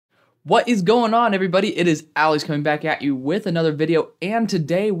What is going on, everybody? It is Alex coming back at you with another video, and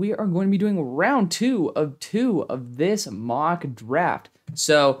today we are going to be doing round two of this mock draft.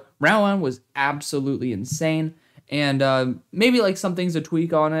 So round one was absolutely insane, and maybe like some things to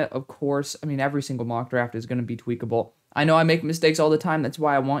tweak on it. Of course, I mean every single mock draft is going to be tweakable. I know I make mistakes all the time. That's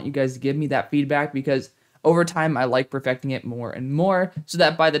why I want you guys to give me that feedback, because over time I like perfecting it more and more, so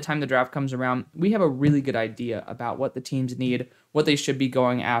that by the time the draft comes around, we have a really good idea about what the teams need, what they should be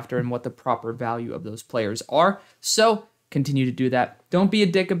going after, and what the proper value of those players are. So continue to do that. Don't be a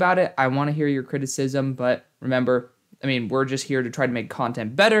dick about it. I want to hear your criticism, but remember, I mean, we're just here to try to make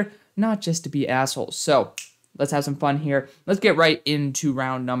content better, not just to be assholes. So let's have some fun here. Let's get right into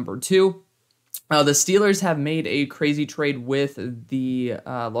round number two. The Steelers have made a crazy trade with the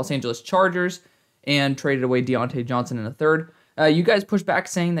Los Angeles Chargers and traded away Deontay Johnson in a third. You guys pushed back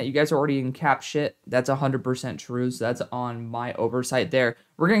saying that you guys are already in cap shit. That's 100% true, so that's on my oversight there.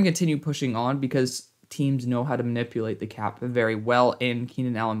 We're going to continue pushing on because teams know how to manipulate the cap very well, and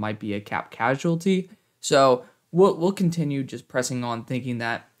Keenan Allen might be a cap casualty. So we'll continue just pressing on, thinking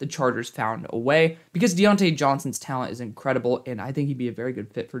that the Chargers found a way, because Deontay Johnson's talent is incredible, and I think he'd be a very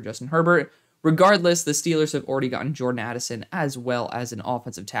good fit for Justin Herbert. Regardless, the Steelers have already gotten Jordan Addison as well as an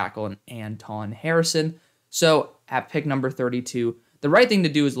offensive tackle in Anton Harrison. So at pick number 32, the right thing to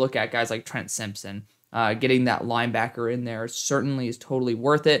do is look at guys like Trent Simpson. Getting that linebacker in there certainly is totally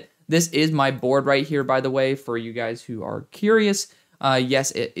worth it. This is my board right here, by the way, for you guys who are curious.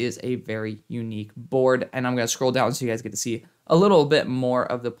 Yes, it is a very unique board, and I'm going to scroll down so you guys get to see a little bit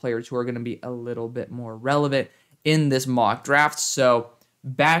more of the players who are going to be a little bit more relevant in this mock draft. So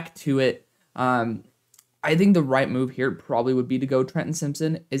back to it. I think the right move here probably would be to go Trenton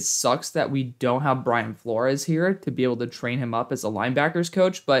Simpson. It sucks that we don't have Brian Flores here to be able to train him up as a linebackers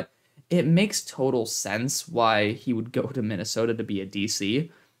coach, but it makes total sense why he would go to Minnesota to be a DC.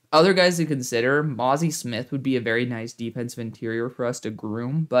 Other guys to consider, Mozzie Smith would be a very nice defensive interior for us to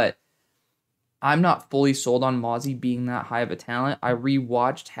groom, but I'm not fully sold on Mozzie being that high of a talent. I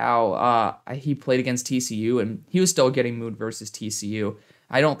rewatched how he played against TCU, and he was still getting moved versus TCU.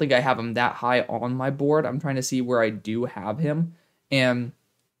 I don't think I have him that high on my board. I'm trying to see where I do have him. And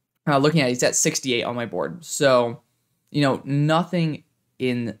looking at it, he's at 68 on my board. So, nothing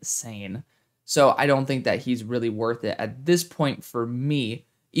insane. So I don't think that he's really worth it at this point for me,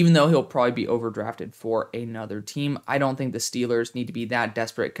 even though he'll probably be overdrafted for another team. I don't think the Steelers need to be that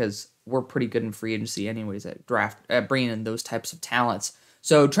desperate because we're pretty good in free agency anyways at bringing in those types of talents.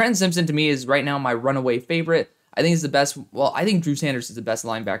 So Trent Simpson to me is right now my runaway favorite. I think he's the best. Well, I think Drew Sanders is the best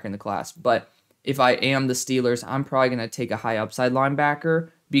linebacker in the class. But if I am the Steelers, I'm probably going to take a high upside linebacker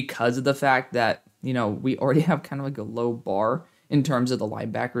because of the fact that, we already have kind of like a low bar in terms of the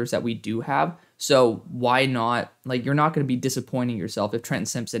linebackers that we do have. So why not? You're not going to be disappointing yourself if Trenton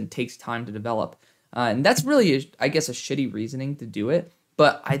Simpson takes time to develop. And that's really, I guess, a shitty reasoning to do it.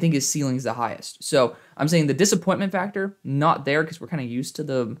 But I think his ceiling is the highest. So I'm saying the disappointment factor, not there because we're kind of used to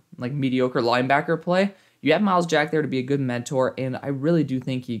the mediocre linebacker play. You have Myles Jack there to be a good mentor, and I really do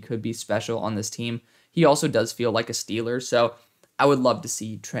think he could be special on this team. He also does feel like a Steeler, so I would love to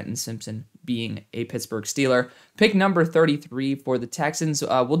see Trenton Simpson being a Pittsburgh Steeler. Pick number 33 for the Texans.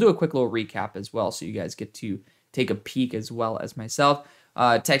 We'll do a quick little recap as well, so you guys get to take a peek as well as myself.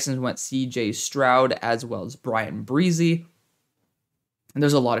 Texans went CJ Stroud as well as Brian Breezy. And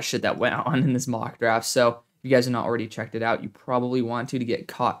there's a lot of shit that went on in this mock draft, so if you guys have not already checked it out, you probably want to get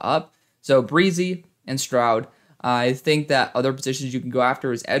caught up. So Breezy and Stroud. I think that other positions you can go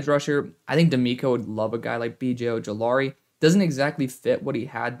after is edge rusher. I think D'Amico would love a guy like B.J. Ojulari. Doesn't exactly fit what he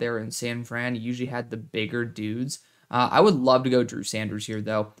had there in San Fran. He usually had the bigger dudes. I would love to go Drew Sanders here,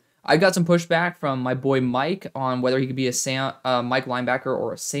 though. I got some pushback from my boy Mike on whether he could be a Mike linebacker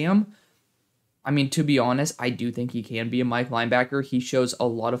or a Sam. I mean, to be honest, I do think he can be a Mike linebacker. He shows a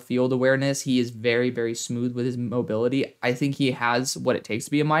lot of field awareness. He is very, very smooth with his mobility. I think he has what it takes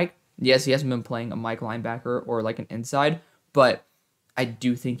to be a Mike. Yes, he hasn't been playing a Mike linebacker or like an inside, but I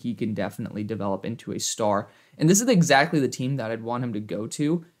do think he can definitely develop into a star. And this is exactly the team that I'd want him to go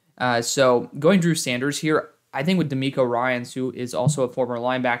to. So going Drew Sanders here, I think with D'Amico Ryans, who is also a former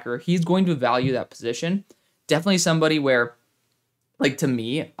linebacker, he's going to value that position. Definitely somebody where, to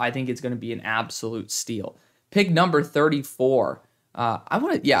me, I think it's going to be an absolute steal. Pick number 34. I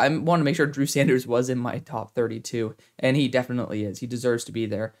want to make sure Drew Sanders was in my top 32, and he definitely is. He deserves to be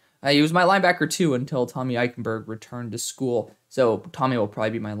there. He was my linebacker 2 until Tommy Eichenberg returned to school. So Tommy will probably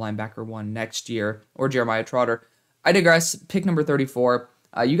be my linebacker 1 next year, or Jeremiah Trotter. I digress. Pick number 34.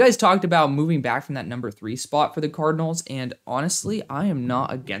 You guys talked about moving back from that number 3 spot for the Cardinals, and honestly, I am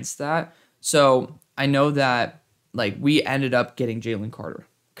not against that. So I know that we ended up getting Jalen Carter.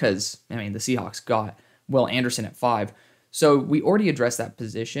 because, I mean, the Seahawks got Will Anderson at 5. So we already addressed that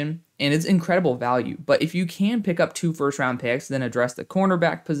position, and it's incredible value. But if you can pick up 2 first-round picks, then address the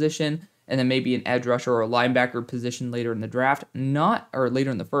cornerback position, and then maybe an edge rusher or a linebacker position later in the draft,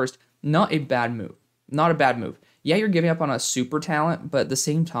 later in the first, not a bad move. Not a bad move. Yeah, you're giving up on a super talent, but at the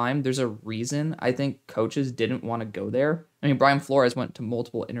same time, there's a reason I think coaches didn't want to go there. I mean, Brian Flores went to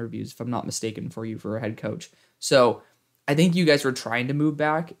multiple interviews, if I'm not mistaken, for you for a head coach. So I think you guys were trying to move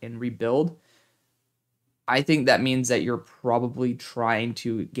back and rebuild. I think that means that you're probably trying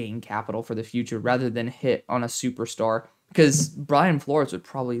to gain capital for the future rather than hit on a superstar, because Brian Flores would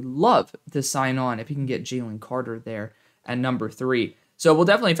probably love to sign on if he can get Jalen Carter there at number 3. So we'll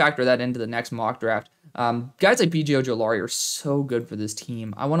definitely factor that into the next mock draft. Guys like B.J. Ojolari are so good for this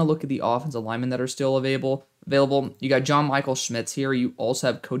team. I want to look at the offensive linemen that are still available. You got John Michael Schmitz here. You also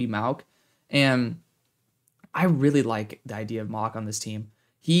have Cody Mauch. And I really like the idea of Mauch on this team.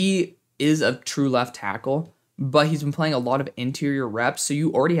 He is a true left tackle, but he's been playing a lot of interior reps. So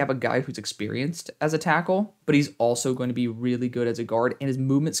you already have a guy who's experienced as a tackle, but he's also going to be really good as a guard, and his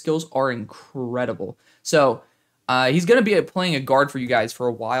movement skills are incredible. So he's going to be playing a guard for you guys for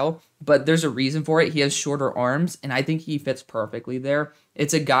a while, but there's a reason for it. He has shorter arms, and I think he fits perfectly there.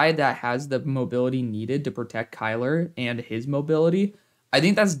 It's a guy that has the mobility needed to protect Kyler and his mobility. I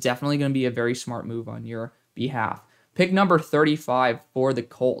think that's definitely going to be a very smart move on your behalf. Pick number 35 for the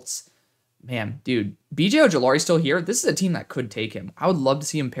Colts. Man, dude, B.J. Ojolari's still here. This is a team that could take him. I would love to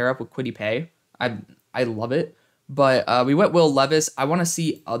see him pair up with Kwity Paye. I love it. But we went Will Levis. I want to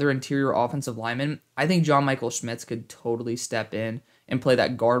see other interior offensive linemen. I think John Michael Schmitz could totally step in and play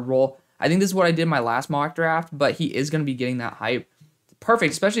that guard role. I think this is what I did in my last mock draft, but he is going to be getting that hype.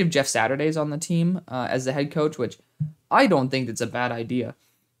 Perfect, especially if Jeff Saturday's on the team as the head coach, which I don't think that's a bad idea.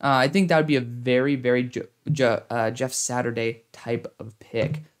 I think that would be a very, very Jeff Saturday type of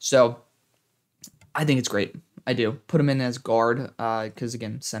pick. So I think it's great. I do. Put him in as guard because,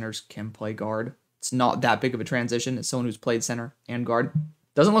 again, centers can play guard. It's not that big of a transition. It's someone who's played center and guard.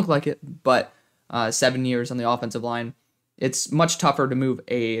 Doesn't look like it, but 7 years on the offensive line. It's much tougher to move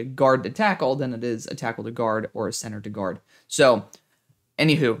a guard to tackle than it is a tackle to guard or a center to guard. So,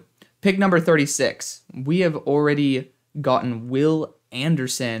 anywho, pick number 36. We have already gotten Will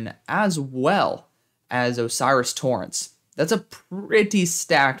Anderson as well as Osiris Torrance. That's a pretty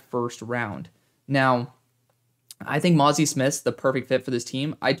stacked first round. Now, I think Mozzie Smith's the perfect fit for this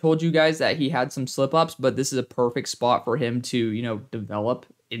team. I told you guys that he had some slip-ups, but this is a perfect spot for him to, develop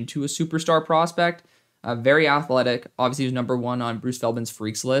into a superstar prospect. Very athletic. Obviously, he was number 1 on Bruce Feldman's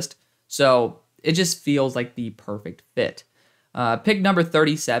Freaks list. So it just feels like the perfect fit. Pick number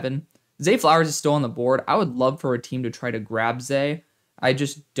 37. Zay Flowers is still on the board. I would love for a team to try to grab Zay. I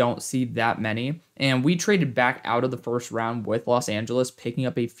just don't see that many. And we traded back out of the first round with Los Angeles, picking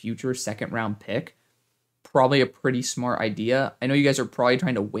up a future second-round pick. Probably a pretty smart idea. I know you guys are probably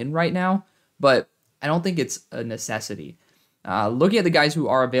trying to win right now, but I don't think it's a necessity. Looking at the guys who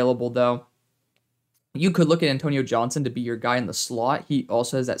are available, though, you could look at Antonio Johnson to be your guy in the slot. He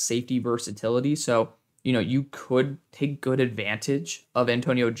also has that safety versatility, so you could take good advantage of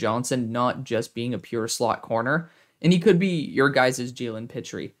Antonio Johnson not just being a pure slot corner, and he could be your guys' Jalen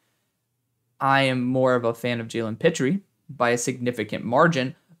Pitre. I am more of a fan of Jalen Pitre by a significant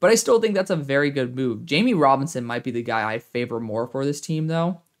margin, but I still think that's a very good move. Jamie Robinson might be the guy I favor more for this team,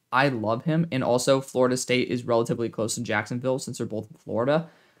 though. I love him, and also Florida State is relatively close to Jacksonville since they're both in Florida.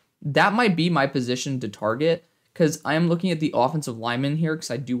 That might be my position to target, because I am looking at the offensive lineman here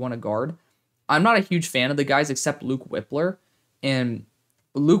because I do want to guard. I'm not a huge fan of the guys except Luke Whippler, and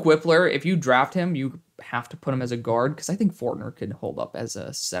Luke Whippler, if you draft him, you have to put him as a guard because I think Fortner could hold up as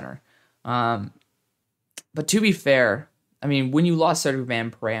a center. But to be fair, I mean, when you lost Cedric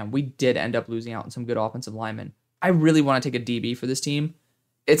Van Pram, we did end up losing out on some good offensive linemen. I really want to take a DB for this team.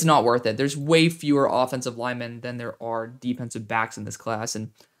 It's not worth it. There's way fewer offensive linemen than there are defensive backs in this class,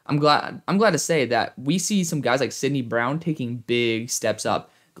 and I'm glad to say that we see some guys like Sidney Brown taking big steps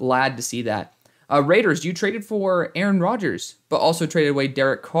up. Glad to see that. Raiders, you traded for Aaron Rodgers, but also traded away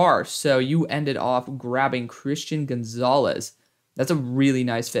Derek Carr, so you ended off grabbing Christian Gonzalez. That's a really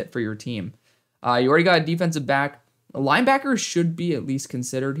nice fit for your team. You already got a defensive back. A linebacker should be at least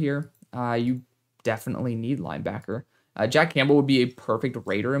considered here. You definitely need linebacker. Jack Campbell would be a perfect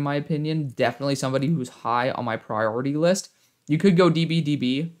Raider in my opinion. Definitely somebody who's high on my priority list. You could go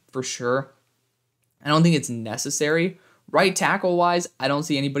DB for sure. I don't think it's necessary. Right tackle wise, I don't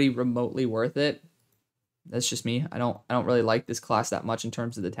see anybody remotely worth it. That's just me. I don't really like this class that much in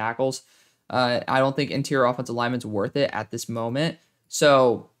terms of the tackles. I don't think interior offensive lineman's worth it at this moment.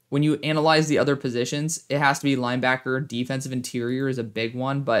 So when you analyze the other positions, it has to be linebacker. Defensive interior is a big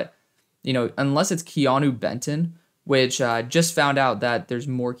one, but unless it's Keanu Benton, which just found out that there's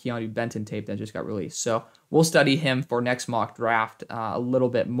more Keanu Benton tape that just got released. So we'll study him for next mock draft a little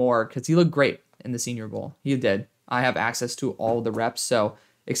bit more because he looked great in the Senior Bowl. He did. I have access to all the reps, so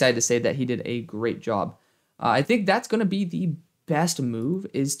excited to say that he did a great job. I think that's going to be the best move,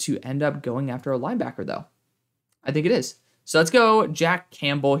 is to end up going after a linebacker, though. I think it is. So let's go Jack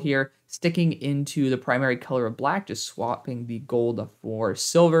Campbell here, sticking into the primary color of black, just swapping the gold for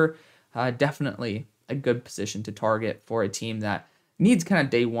silver. Definitely a good position to target for a team that needs kind of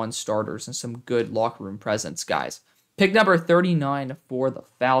day one starters and some good locker room presence, guys. Pick number 39 for the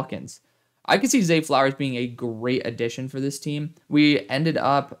Falcons. I could see Zay Flowers being a great addition for this team. We ended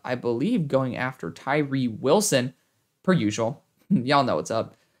up, I believe, going after Tyree Wilson, per usual. Y'all know what's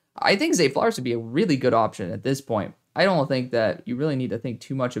up. I think Zay Flowers would be a really good option at this point. I don't think that you really need to think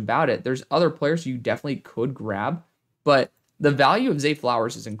too much about it. There's other players you definitely could grab, but the value of Zay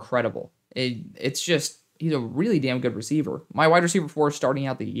Flowers is incredible. It's just, he's a really damn good receiver. My wide receiver 4 starting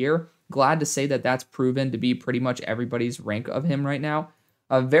out the year. Glad to say that that's proven to be pretty much everybody's rank of him right now.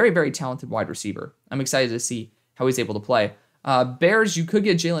 A very, very talented wide receiver. I'm excited to see how he's able to play. Bears, you could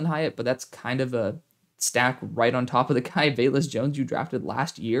get Jalen Hyatt, but that's kind of a stack right on top of the guy, Velus Jones, you drafted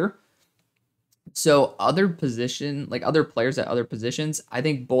last year. So other players at other positions, I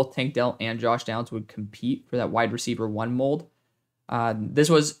think both Tank Dell and Josh Downs would compete for that wide receiver 1 mold. This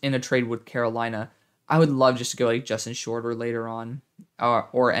was in a trade with Carolina. I would love just to go like Justin Shorter later on,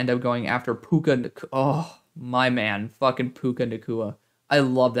 or end up going after Puka Nacua. Oh, my man, fucking Puka Nacua. I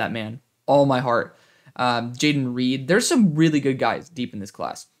love that man. All my heart. Jaden Reed. There's some really good guys deep in this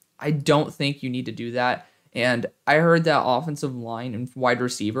class. I don't think you need to do that. And I heard that offensive line and wide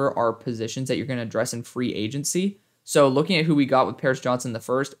receiver are positions that you're going to address in free agency. So looking at who we got with Paris Johnson the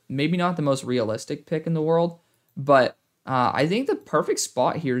first, maybe not the most realistic pick in the world, but I think the perfect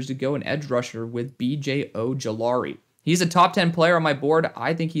spot here is to go an edge rusher with BJ Ojulari. He's a top 10 player on my board.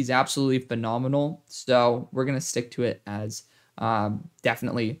 I think he's absolutely phenomenal. So we're going to stick to it as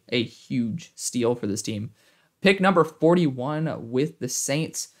definitely a huge steal for this team. Pick number 41 with the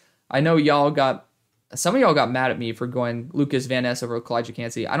Saints. I know some of y'all got mad at me for going Lucas Van Ness over Kalijah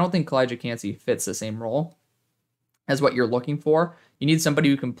Kancey. I don't think Kalijah Kancey fits the same role as what you're looking for. You need somebody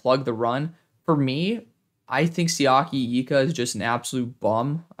who can plug the run. For me, I think Siaki Ika is just an absolute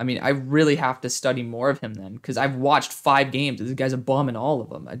bum. I mean, I really have to study more of him then, because I've watched 5 games. This guy's a bum in all of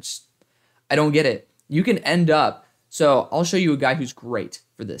them. I don't get it. You can end up, so I'll show you a guy who's great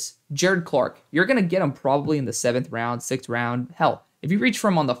for this. Jared Clark. You're going to get him probably in the 7th round, 6th round. Hell, if you reach for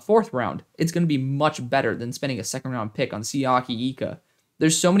him on the 4th round, it's going to be much better than spending a 2nd round pick on Siaki Ika.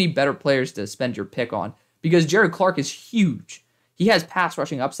 There's so many better players to spend your pick on, because Jared Clark is huge. He has pass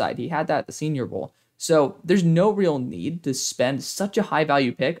rushing upside. He had that at the Senior Bowl. So there's no real need to spend such a high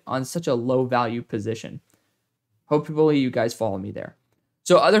value pick on such a low value position. Hopefully you guys follow me there.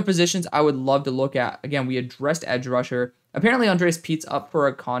 So other positions I would love to look at. Again, we addressed edge rusher. Apparently Andres Pete's up for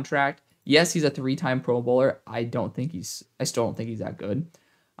a contract. Yes, he's a 3-time Pro Bowler. I still don't think he's that good.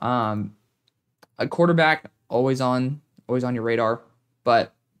 A quarterback, always on your radar.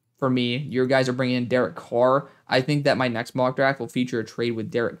 But for me, your guys are bringing in Derek Carr. I think that my next mock draft will feature a trade with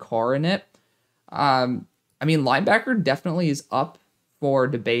Derek Carr in it. I mean, linebacker definitely is up for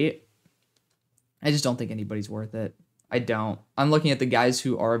debate. I just don't think anybody's worth it. I don't. I'm looking at the guys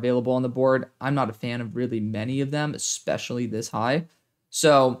who are available on the board. I'm not a fan of really many of them, especially this high.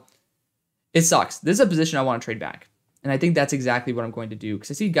 So it sucks. This is a position I want to trade back. And I think that's exactly what I'm going to do,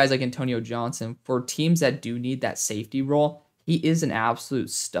 because I see guys like Antonio Johnson. For teams that do need that safety role, he is an absolute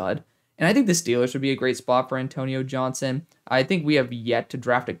stud. And I think the Steelers would be a great spot for Antonio Johnson. I think we have yet to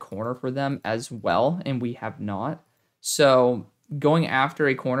draft a corner for them as well, and we have not. So going after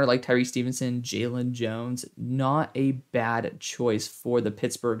a corner like Tyree Stevenson, Jalen Jones, not a bad choice for the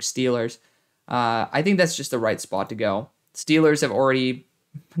Pittsburgh Steelers. I think that's just the right spot to go. Steelers have already...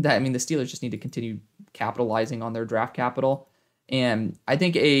 the Steelers just need to continue capitalizing on their draft capital. And I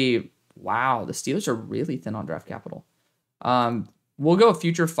think the Steelers are really thin on draft capital. We'll go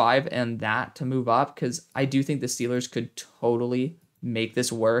future 5 and that to move up, because I do think the Steelers could totally make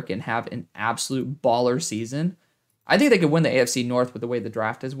this work and have an absolute baller season. I think they could win the AFC North with the way the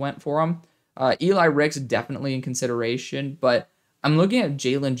draft has went for them. Eli Ricks definitely in consideration, but I'm looking at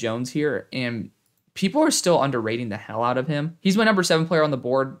Jalen Jones here, and people are still underrating the hell out of him. He's my number 7 player on the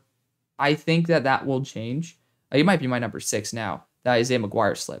board. I think that will change. He might be my number 6 now, that Isaiah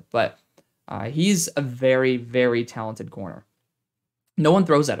McGuire slip, but he's a very, very talented corner. No one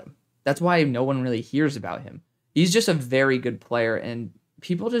throws at him. That's why no one really hears about him. He's just a very good player, and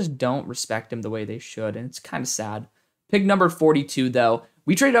people just don't respect him the way they should, and it's kind of sad. Pick number 42, though.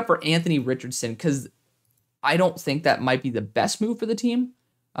 We traded up for Anthony Richardson because I don't think that might be the best move for the team.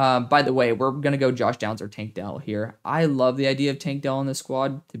 By the way, we're going to go Josh Downs or Tank Dell here. I love the idea of Tank Dell in this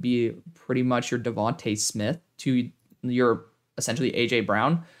squad to be pretty much your Devontae Smith to your essentially A.J.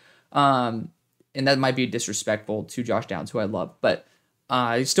 Brown. And that might be disrespectful to Josh Downs, who I love. But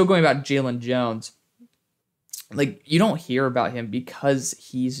still going about Jalen Jones. Like, you don't hear about him because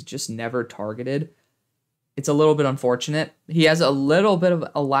he's just never targeted. It's a little bit unfortunate. He has a little bit of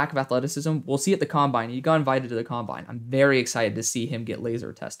a lack of athleticism. We'll see at the Combine. He got invited to the Combine. I'm very excited to see him get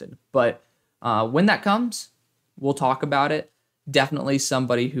laser tested. But when that comes, we'll talk about it. Definitely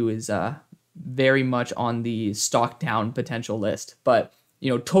somebody who is very much on the stock down potential list. But,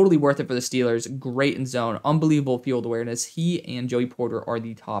 totally worth it for the Steelers. Great in zone. Unbelievable field awareness. He and Joey Porter are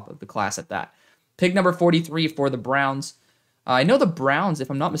the top of the class at that. Pick number 43 for the Browns. I know the Browns, if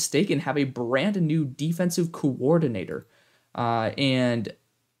I'm not mistaken, have a brand new defensive coordinator. And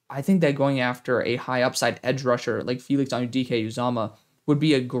I think that going after a high upside edge rusher like Felix Anudike-Uzomah would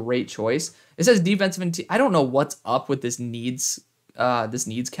be a great choice. It says defensive. I don't know what's up with this needs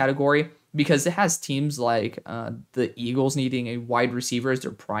category, because it has teams like the Eagles needing a wide receiver as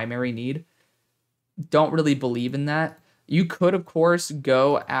their primary need. Don't really believe in that. You could, of course,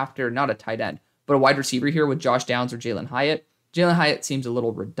 go after not a tight end, but a wide receiver here with Josh Downs or Jalen Hyatt. Jalen Hyatt seems a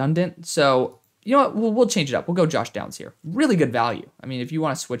little redundant, so you know what? We'll change it up. We'll go Josh Downs here. Really good value. I mean, if you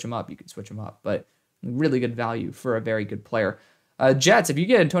want to switch him up, you can switch him up, but really good value for a very good player. Jets, if you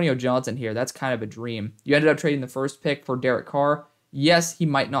get Antonio Johnson here, that's kind of a dream. You ended up trading the first pick for Derek Carr. Yes, he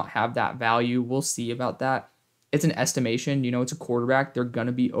might not have that value. We'll see about that. It's an estimation. It's a quarterback. They're going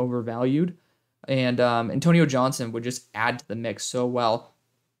to be overvalued. And Antonio Johnson would just add to the mix so well.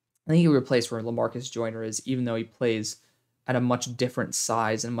 I think he would replace where LaMarcus Joyner is, even though he plays at a much different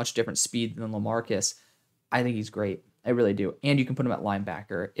size and much different speed than LaMarcus. I think he's great. I really do. And you can put him at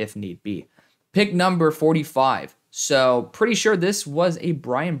linebacker if need be. Pick number 45. So pretty sure this was a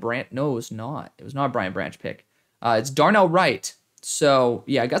Brian Branch. No, it was not. It was not a Brian Branch pick. It's Darnell Wright. So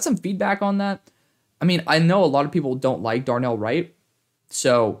yeah, I got some feedback on that. I mean, I know a lot of people don't like Darnell Wright,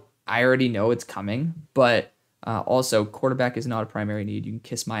 so I already know it's coming. But also, quarterback is not a primary need. You can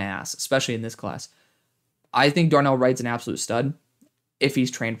kiss my ass, especially in this class. I think Darnell Wright's an absolute stud if he's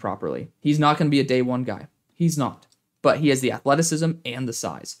trained properly. He's not going to be a day one guy. He's not. But he has the athleticism and the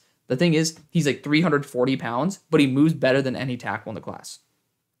size. The thing is, he's like 340 pounds, but he moves better than any tackle in the class.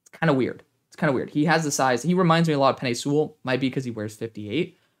 It's kind of weird. He has the size. He reminds me a lot of Penei Sewell. Might be because he wears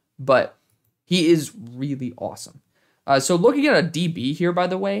 58. But he is really awesome. So looking at a DB here, by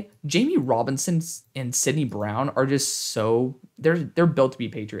the way, Jamie Robinson and Sidney Brown are just so... They're built to be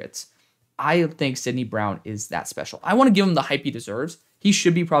Patriots. I think Sidney Brown is that special. I want to give him the hype he deserves. He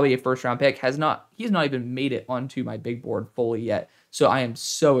should be probably a first-round pick. He has not even made it onto my big board fully yet. So I am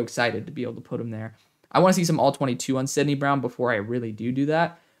so excited to be able to put him there. I want to see some all-22 on Sidney Brown before I really do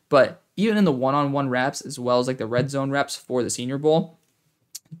that. But even in the one-on-one reps, as well as like the red zone reps for the Senior Bowl,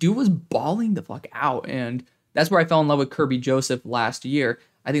 dude was balling the fuck out. And that's where I fell in love with Kirby Joseph last year.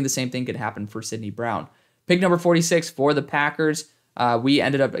 I think the same thing could happen for Sidney Brown. Pick number 46 for the Packers. We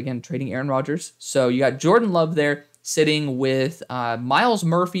ended up, again, trading Aaron Rodgers. So you got Jordan Love there sitting with Myles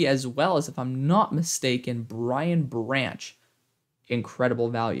Murphy, as well as, if I'm not mistaken, Brian Branch. Incredible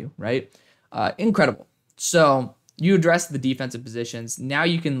value, right? Incredible. So you address the defensive positions. Now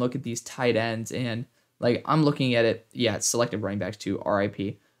you can look at these tight ends, and like I'm looking at it. Yeah, it's selected running backs too,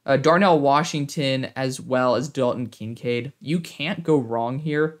 RIP. Darnell Washington, as well as Dalton Kincaid. You can't go wrong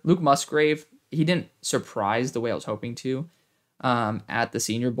here. Luke Musgrave, he didn't surprise the way I was hoping to at the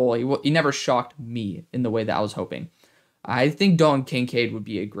Senior Bowl. He never shocked me in the way that I was hoping. I think Dalton Kincaid would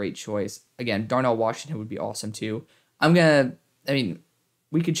be a great choice. Again, Darnell Washington would be awesome too.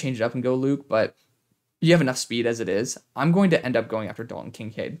 We could change it up and go Luke, but you have enough speed as it is. I'm going to end up going after Dalton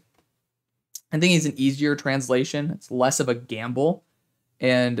Kincaid. I think he's an easier translation. It's less of a gamble.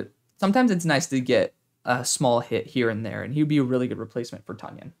 And sometimes it's nice to get a small hit here and there, and he would be a really good replacement for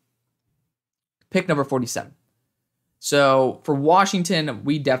Tunyon. Pick number 47. So for Washington,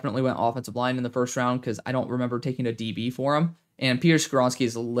 we definitely went offensive line in the first round because I don't remember taking a DB for him. And Peter Skoronski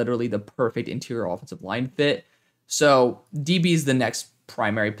is literally the perfect interior offensive line fit. So DB is the next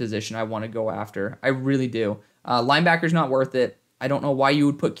primary position I want to go after. I really do. Linebacker's not worth it. I don't know why you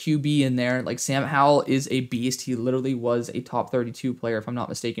would put QB in there. Like, Sam Howell is a beast. He literally was a top 32 player, if I'm not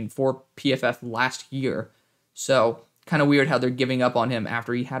mistaken, for PFF last year. So kind of weird how they're giving up on him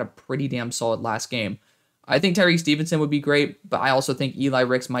after he had a pretty damn solid last game. I think Tyreek Stevenson would be great, but I also think Eli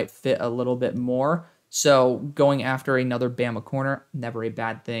Ricks might fit a little bit more. So going after another Bama corner, never a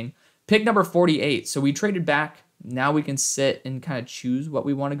bad thing. Pick number 48. So we traded back. Now we can sit and kind of choose what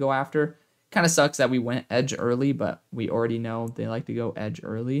we want to go after. Kind of sucks that we went edge early, but we already know they like to go edge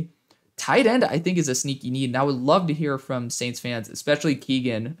early. Tight end, I think, is a sneaky need, and I would love to hear from Saints fans, especially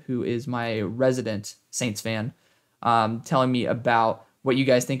Keegan, who is my resident Saints fan, telling me about what you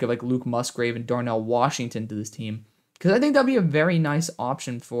guys think of like Luke Musgrave and Darnell Washington to this team, because I think that'd be a very nice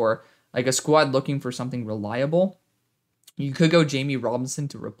option for like a squad looking for something reliable. You could go Jamie Robinson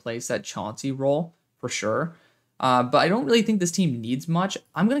to replace that Chauncey role for sure, but I don't really think this team needs much.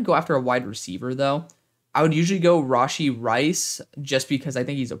 I'm going to go after a wide receiver, though. I would usually go Rashee Rice just because I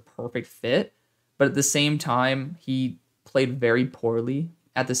think he's a perfect fit, but at the same time, he played very poorly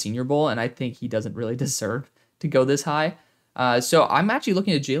at the Senior Bowl, and I think he doesn't really deserve to go this high. So I'm actually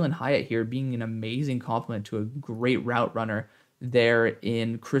looking at Jalen Hyatt here being an amazing complement to a great route runner there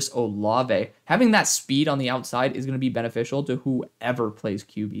in Chris Olave. Having that speed on the outside is going to be beneficial to whoever plays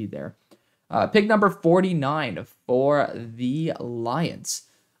QB there. Pick number 49 for the Lions.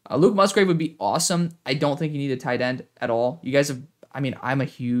 Luke Musgrave would be awesome. I don't think you need a tight end at all. You guys have, I mean, I'm a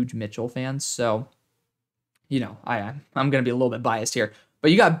huge Mitchell fan, so, you know, I'm going to be a little bit biased here.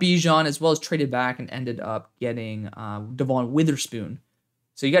 But you got Bijan as well as traded back and ended up getting Devon Witherspoon.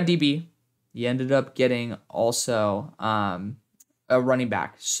 So you got DB. You ended up getting also a running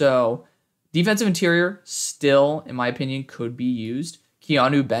back. So defensive interior still, in my opinion, could be used.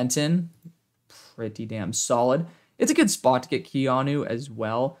 Keanu Benton, pretty damn solid. It's a good spot to get Keanu as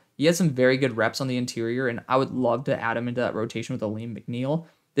well. He has some very good reps on the interior, and I would love to add him into that rotation with Aleem McNeil.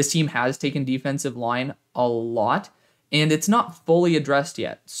 This team has taken defensive line a lot, and it's not fully addressed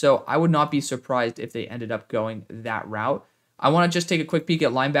yet. So I would not be surprised if they ended up going that route. I want to just take a quick peek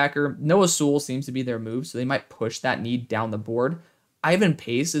at linebacker. Noah Sewell seems to be their move, so they might push that need down the board. Ivan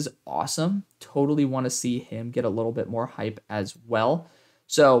Pace is awesome. Totally want to see him get a little bit more hype as well.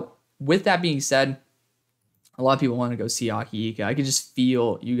 So with that being said, a lot of people want to go Siaki Ika. I could just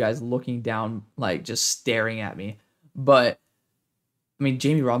feel you guys looking down, like just staring at me. But I mean,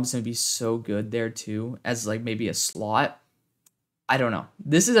 Jamie Robinson would be so good there too, as like maybe a slot. I don't know.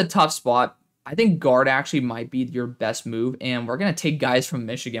 This is a tough spot. I think guard actually might be your best move, and we're gonna take guys from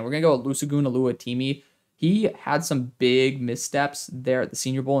Michigan. We're gonna go with Lusagun Aluatimi. He had some big missteps there at the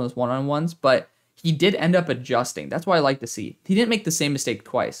Senior Bowl in his one-on-ones, but he did end up adjusting. That's what I like to see. He didn't make the same mistake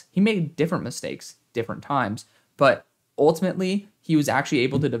twice. He made different mistakes different times, but ultimately he was actually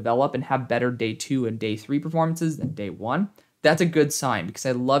able to develop and have better day 2 and day 3 performances than day 1. That's a good sign because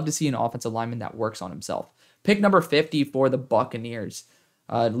I love to see an offensive lineman that works on himself. Pick number 50 for the Buccaneers.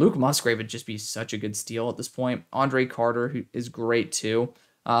 Luke Musgrave would just be such a good steal at this point. Andre Carter, who is great too.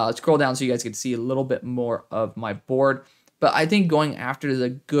 Let's scroll down so you guys can see a little bit more of my board. But I think going after the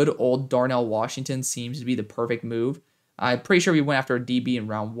good old Darnell Washington seems to be the perfect move. I'm pretty sure we went after a DB in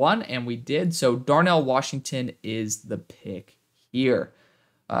round 1, and we did. So Darnell Washington is the pick here.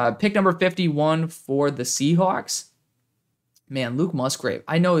 Pick number 51 for the Seahawks. Man, Luke Musgrave.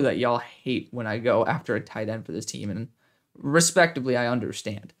 I know that y'all hate when I go after a tight end for this team, and respectively, I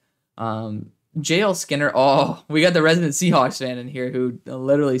understand. JL Skinner. Oh, we got the resident Seahawks fan in here who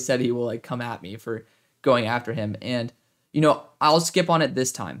literally said he will like come at me for going after him. And, you know, I'll skip on it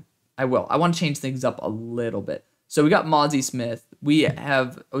this time. I will. I want to change things up a little bit. So we got Mozzie Smith, we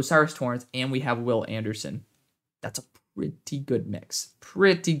have Osiris Torrance, and we have Will Anderson. That's a pretty good mix.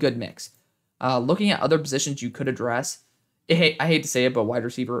 Pretty good mix. Looking at other positions you could address, I hate to say it, but wide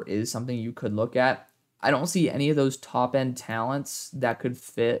receiver is something you could look at. I don't see any of those top-end talents that could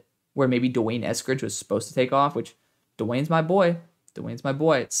fit where maybe Dwayne Eskridge was supposed to take off, which Dwayne's my boy. Dwayne's my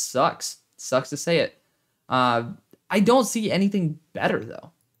boy. It sucks. It sucks to say it. I don't see anything better,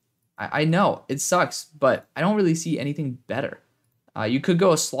 though. I know it sucks, but I don't really see anything better. You could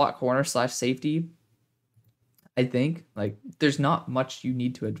go a slot corner / safety. I think like there's not much you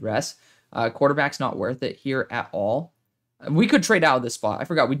need to address. Quarterback's not worth it here at all. We could trade out of this spot. I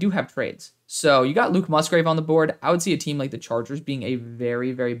forgot we do have trades. So you got Luke Musgrave on the board. I would see a team like the Chargers being a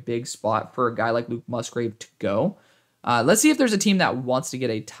very, very big spot for a guy like Luke Musgrave to go. Let's see if there's a team that wants to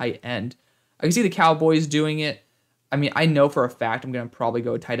get a tight end. I can see the Cowboys doing it. I mean, I know for a fact I'm going to probably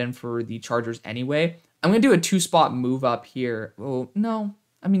go tight end for the Chargers anyway. I'm going to do a 2-spot move up here. Oh, no.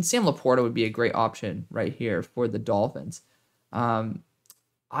 I mean, Sam Laporta would be a great option right here for the Dolphins.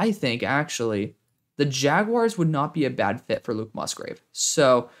 I think, actually, the Jaguars would not be a bad fit for Luke Musgrave.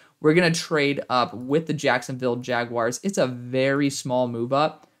 So we're going to trade up with the Jacksonville Jaguars. It's a very small move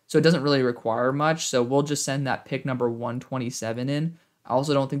up, so it doesn't really require much. So we'll just send that pick number 127 in. I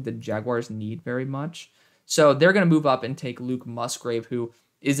also don't think the Jaguars need very much. So they're going to move up and take Luke Musgrave, who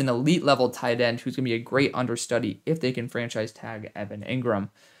is an elite level tight end who's going to be a great understudy if they can franchise tag Evan Ingram.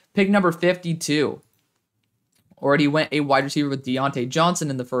 Pick number 52. Already went a wide receiver with Deontay Johnson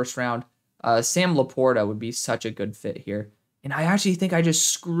in the first round. Sam Laporta would be such a good fit here. And I actually think I just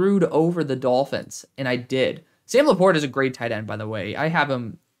screwed over the Dolphins, and I did. Sam Laporta is a great tight end, by the way. I have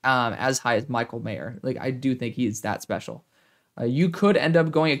him as high as Michael Mayer. Like, I do think he is that special. You could end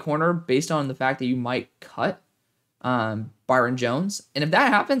up going a corner based on the fact that you might cut Byron Jones. And if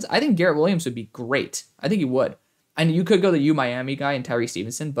that happens, I think Garrett Williams would be great. I think he would. And you could go the Miami guy and Tyree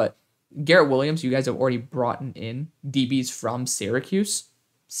Stevenson, but Garrett Williams, you guys have already brought in DBs from Syracuse.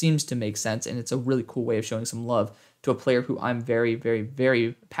 Seems to make sense, and it's a really cool way of showing some love to a player who I'm very, very,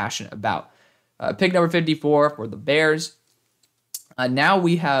 very passionate about. Pick number 54 for the Bears. Now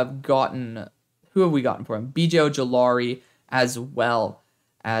we have gotten, who have we gotten for him? B.J. Ojolari as well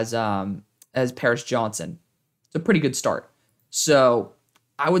as Paris Johnson. It's a pretty good start. So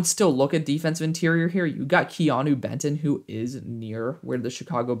I would still look at defensive interior here. You got Keanu Benton, who is near where the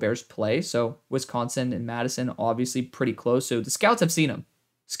Chicago Bears play. So Wisconsin and Madison, obviously pretty close. So the scouts have seen him.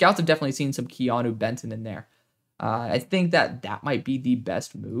 Scouts have definitely seen some Keanu Benton in there. I think that might be the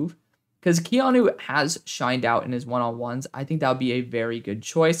best move because Keanu has shined out in his one-on-ones. I think that would be a very good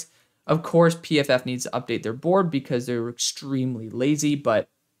choice. Of course, PFF needs to update their board because they're extremely lazy, but,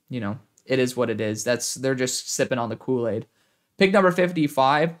 you know, it is what it is. They're just sipping on the Kool-Aid. Pick number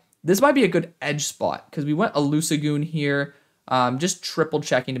 55. This might be a good edge spot because we went Olusegun here. Just triple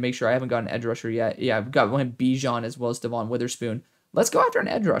checking to make sure I haven't got an edge rusher yet. Yeah, I've got one Bijan as well as Devon Witherspoon. Let's go after an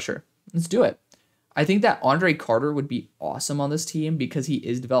edge rusher. Let's do it. I think that Andre Carter would be awesome on this team because he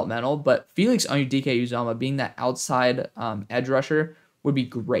is developmental, but Felix Onyeudike-Uzomah being that outside edge rusher would be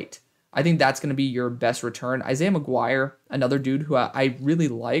great. I think that's going to be your best return. Isaiah McGuire, another dude who I really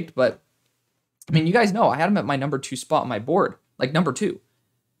liked, but I mean, you guys know I had him at my number 2 spot on my board, like number 2.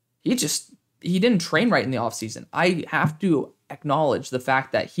 He didn't train right in the offseason. I have to acknowledge the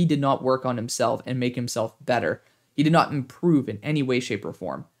fact that he did not work on himself and make himself better. He did not improve in any way, shape, or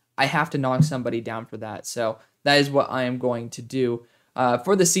form. I have to knock somebody down for that. So that is what I am going to do.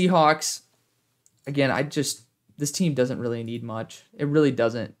 For the Seahawks, again, this team doesn't really need much. It really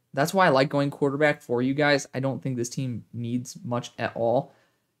doesn't. That's why I like going quarterback for you guys. I don't think this team needs much at all.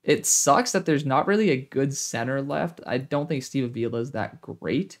 It sucks that there's not really a good center left. I don't think Steve Avila is that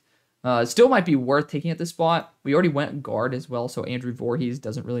great. Still might be worth taking at this spot. We already went guard as well, so Andrew Voorhees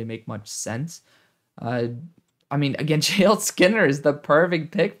doesn't really make much sense. I mean, again, JL Skinner is the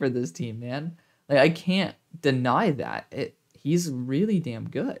perfect pick for this team, man. Like, I can't deny that. He's really damn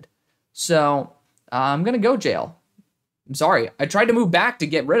good. So, I'm going to go JL. I'm sorry. I tried to move back to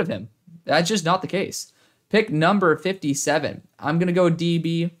get rid of him. That's just not the case. Pick number 57. I'm going to go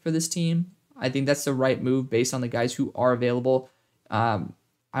DB for this team. I think that's the right move based on the guys who are available. I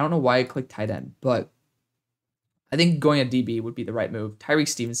don't know why I clicked tight end, but I think going a DB would be the right move. Tyreek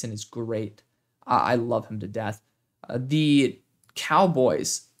Stevenson is great. I love him to death. The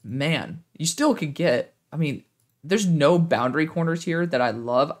Cowboys, man, you still could get, I mean, there's no boundary corners here that I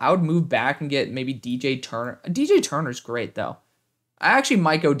love. I would move back and get maybe DJ Turner. DJ Turner's great, though. I actually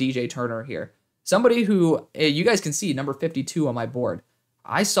might go DJ Turner here. Somebody who, you guys can see, number 52 on my board.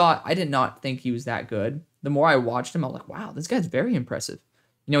 I did not think he was that good. The more I watched him, I was like, wow, this guy's very impressive.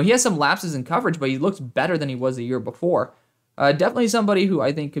 You know, he has some lapses in coverage, but he looks better than he was the year before. Definitely somebody who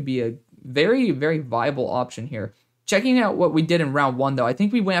I think could be a very, very viable option here. Checking out what we did in round 1, though, I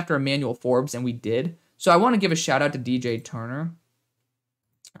think we went after Emmanuel Forbes, and we did. So I want to give a shout out to DJ Turner.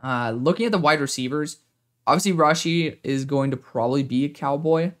 Looking at the wide receivers, obviously Rashi is going to probably be a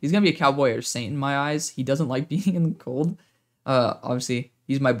Cowboy. He's going to be a Cowboy or Saint in my eyes. He doesn't like being in the cold. Obviously,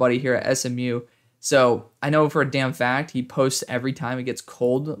 he's my buddy here at SMU. So I know for a damn fact he posts every time it gets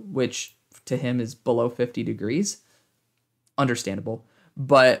cold, which to him is below 50 degrees. Understandable.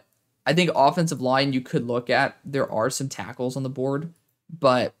 But I think offensive line you could look at. There are some tackles on the board,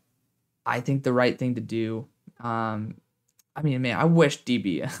 but I think the right thing to do, I mean, man, I wish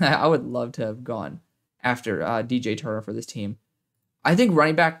DB, I would love to have gone after DJ Turner for this team. I think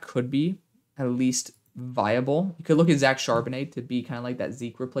running back could be at least viable. You could look at Zach Charbonnet to be kind of like that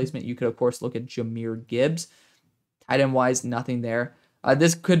Zeke replacement. You could, of course, look at Jahmyr Gibbs. Tight end wise, nothing there.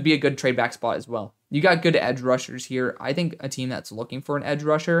 This could be a good trade back spot as well. You got good edge rushers here. I think a team that's looking for an edge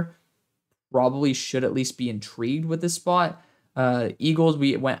rusher probably should at least be intrigued with this spot. Eagles,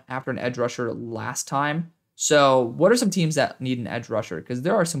 we went after an edge rusher last time. So what are some teams that need an edge rusher? Because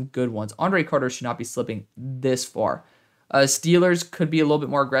there are some good ones. Andre Carter should not be slipping this far. Steelers could be a little bit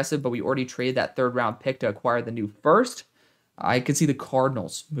more aggressive, but we already traded that 3rd round pick to acquire the new first. I could see the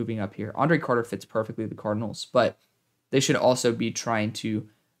Cardinals moving up here. Andre Carter fits perfectly the Cardinals, but they should also be trying to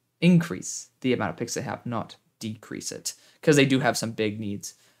increase the amount of picks they have, not decrease it, because they do have some big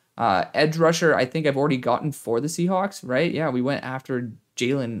needs. Edge rusher, I think I've already gotten for the Seahawks, right? Yeah, we went after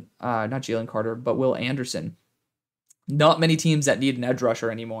not Jalen Carter, but Will Anderson. Not many teams that need an edge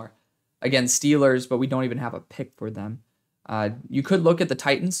rusher anymore. Again, Steelers, but we don't even have a pick for them. You could look at the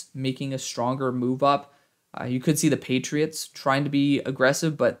Titans making a stronger move up. You could see the Patriots trying to be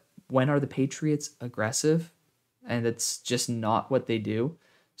aggressive, but when are the Patriots aggressive? And it's just not what they do.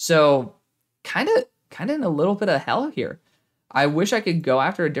 So kind of in a little bit of hell here. I wish I could go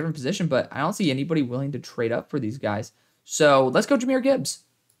after a different position, but I don't see anybody willing to trade up for these guys. So let's go Jahmyr Gibbs.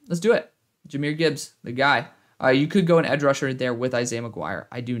 Let's do it. Jahmyr Gibbs, the guy. You could go an edge rusher there with Isaiah McGuire.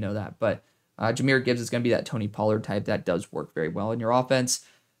 I do know that, but Jahmyr Gibbs is going to be that Tony Pollard type that does work very well in your offense.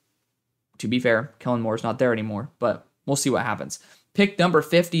 To be fair, Kellen Moore's not there anymore, but we'll see what happens. Pick number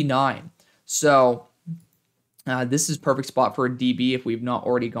 59. So this is perfect spot for a DB if we've not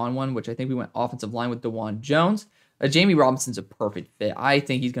already gone one, which I think we went offensive line with DeJuan Jones. Jamie Robinson's a perfect fit. I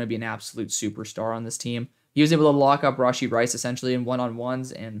think he's going to be an absolute superstar on this team. He was able to lock up Rashee Rice essentially in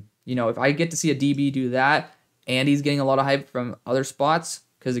one-on-ones, and if I get to see a DB do that, and he's getting a lot of hype from other spots,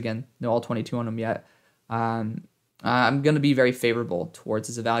 because again, no all 22 on him yet, I'm going to be very favorable towards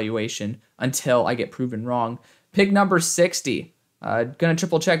his evaluation until I get proven wrong. Pick number 60. Going to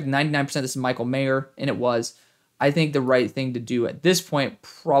triple check 99% this is Michael Mayer, and it was. I think the right thing to do at this point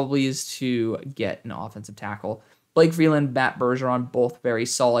probably is to get an offensive tackle. Blake Freeland, Matt Bergeron, both very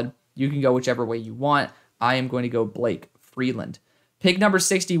solid. You can go whichever way you want. I am going to go Blake Freeland. Pick number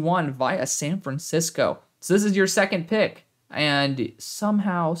 61 via San Francisco. So this is your second pick. And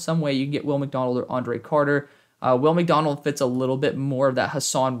somehow, some way, you can get Will McDonald or Andre Carter. Will McDonald fits a little bit more of that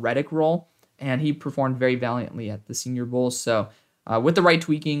Hassan Reddick role, and he performed very valiantly at the Senior Bowl. So with the right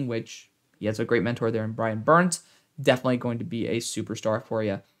tweaking, which he has a great mentor there in Brian Burns, definitely going to be a superstar for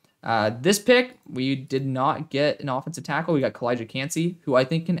you. This pick, we did not get an offensive tackle. We got Kalijah Cansey, who I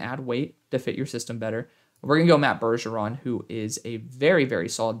think can add weight to fit your system better. We're going to go Matt Bergeron, who is a very, very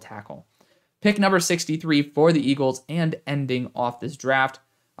solid tackle. Pick number 63 for the Eagles and ending off this draft.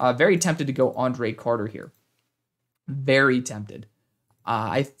 Very tempted to go Andre Carter here. Very tempted.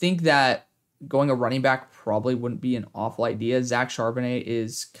 I think that going a running back probably wouldn't be an awful idea. Zach Charbonnet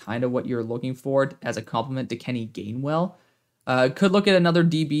is kind of what you're looking for as a complement to Kenny Gainwell. Could look at another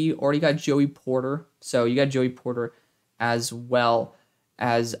DB. Already got Joey Porter. So you got Joey Porter as well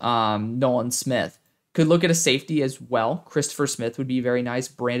as Nolan Smith. Could look at a safety as well. Christopher Smith would be very nice.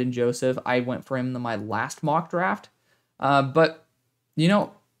 Brandon Joseph. I went for him in my last mock draft. But,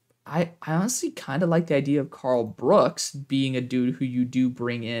 I honestly kind of like the idea of Carl Brooks being a dude who you do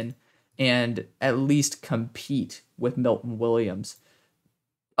bring in and at least compete with Milton Williams.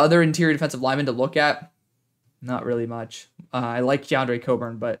 Other interior defensive linemen to look at, not really much. I like Keandre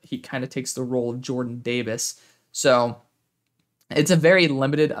Coburn, but he kind of takes the role of Jordan Davis. So it's a very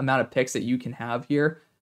limited amount of picks that you can have here.